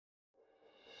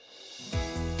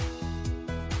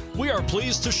are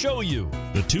pleased to show you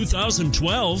the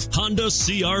 2012 Honda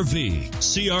CR-V.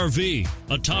 CR-V,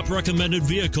 a top recommended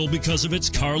vehicle because of its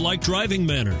car-like driving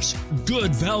manners,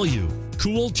 good value,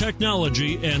 cool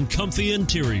technology, and comfy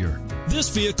interior. This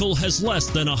vehicle has less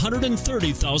than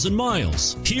 130,000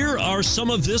 miles. Here are some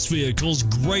of this vehicle's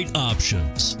great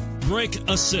options: brake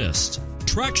assist,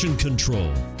 traction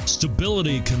control,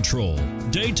 stability control,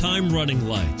 daytime running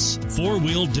lights,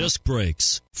 four-wheel disc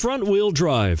brakes, front-wheel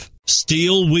drive,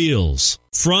 steel wheels,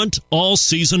 front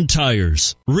all-season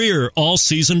tires, rear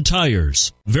all-season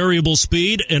tires, variable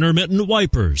speed intermittent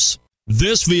wipers.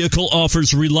 This vehicle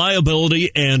offers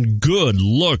reliability and good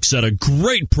looks at a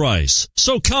great price.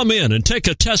 So come in and take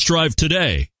a test drive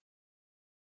today.